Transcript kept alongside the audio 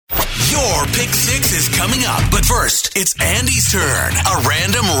Your Pick 6 is coming up. But first, it's Andy's turn. A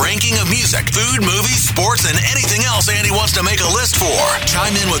random ranking of music, food, movies, sports, and anything else Andy wants to make a list for.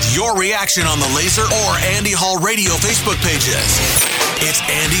 Chime in with your reaction on the Laser or Andy Hall Radio Facebook pages. It's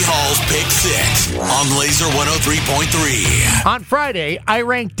Andy Hall's Pick 6 on Laser 103.3. On Friday, I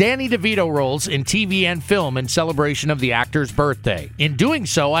ranked Danny DeVito roles in TV and film in celebration of the actor's birthday. In doing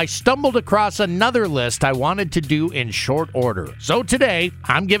so, I stumbled across another list I wanted to do in short order. So today,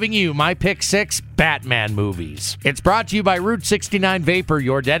 I'm giving you my Pick 6 Batman movies. It's brought to you by Route 69 Vapor,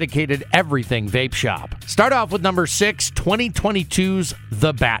 your dedicated everything vape shop. Start off with number 6, 2022's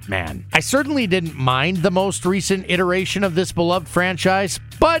The Batman. I certainly didn't mind the most recent iteration of this beloved franchise,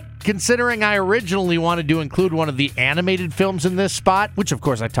 but considering I originally wanted to include one of the animated films in this spot, which of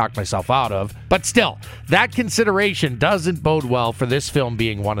course I talked myself out of, but still, that consideration doesn't bode well for this film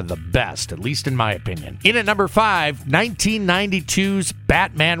being one of the best, at least in my opinion. In at number 5, 1992's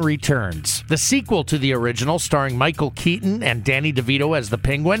Batman Returns, the sequel to the original starring Michael Keaton and Danny DeVito as the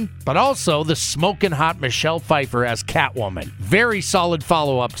Penguin, but also the smoking hot Michelle Pfeiffer as Catwoman. Very solid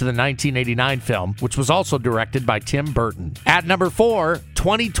follow-up to the 1989 film, which was also directed by Tim Burton. At number 4,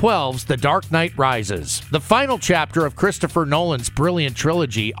 2012's The Dark Knight Rises, the final chapter of Christopher Nolan's brilliant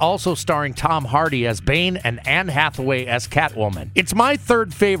trilogy, also starring Tom Hardy as Bane and Anne Hathaway as Catwoman. It's my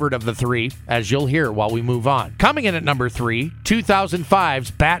third favorite of the three, as you'll hear while we move on. Coming in at number 3,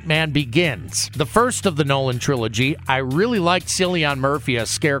 2005's Batman Begins, the first of the Nolan trilogy. I really liked Cillian Murphy as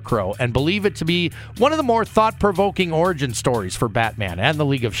Scarecrow and believe it to be one of the more thought-provoking origin stories for Batman and the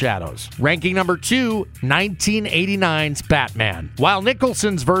League of Shadows. Ranking number 2, 1989's Batman. While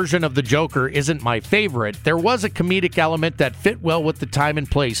Nicholson's version of the Joker isn't my favorite, there was a comedic element that fit well with the time and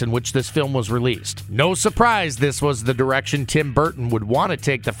place in which this film was released. No surprise this was the direction Tim Burton would want to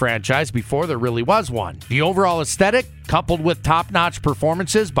take the franchise before there really was one. The overall aesthetic, coupled with top-notch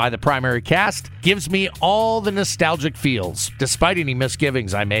performances by the primary cast, gives me all the nostalgic feels, despite any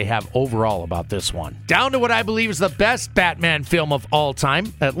misgivings I may have overall about this one. Down to what I believe is the best Batman film of all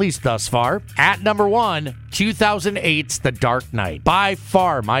time, at least thus far. At number 1, 2008's The Dark Knight. By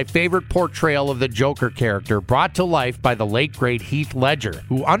far my favorite portrayal of the Joker character, brought to life by the late great Heath Ledger,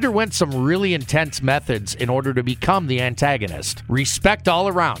 who underwent some really intense methods in order to become the antagonist. Respect all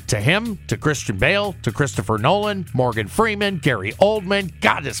around. To him, to Christian Bale, to Christopher Nolan, Morgan Freeman, Gary Oldman.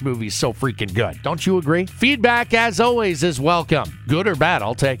 God, this movie's so freaking good. Don't you agree? Feedback, as always, is welcome. Good or bad,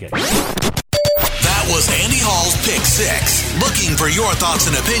 I'll take it. That was Andy Hall's Pick 6. Looking for your thoughts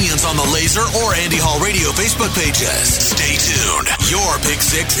and opinions on the Laser or Andy Hall Radio Facebook pages. Stay tuned. Your Pick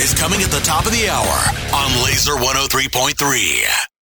 6 is coming at the top of the hour on Laser 103.3.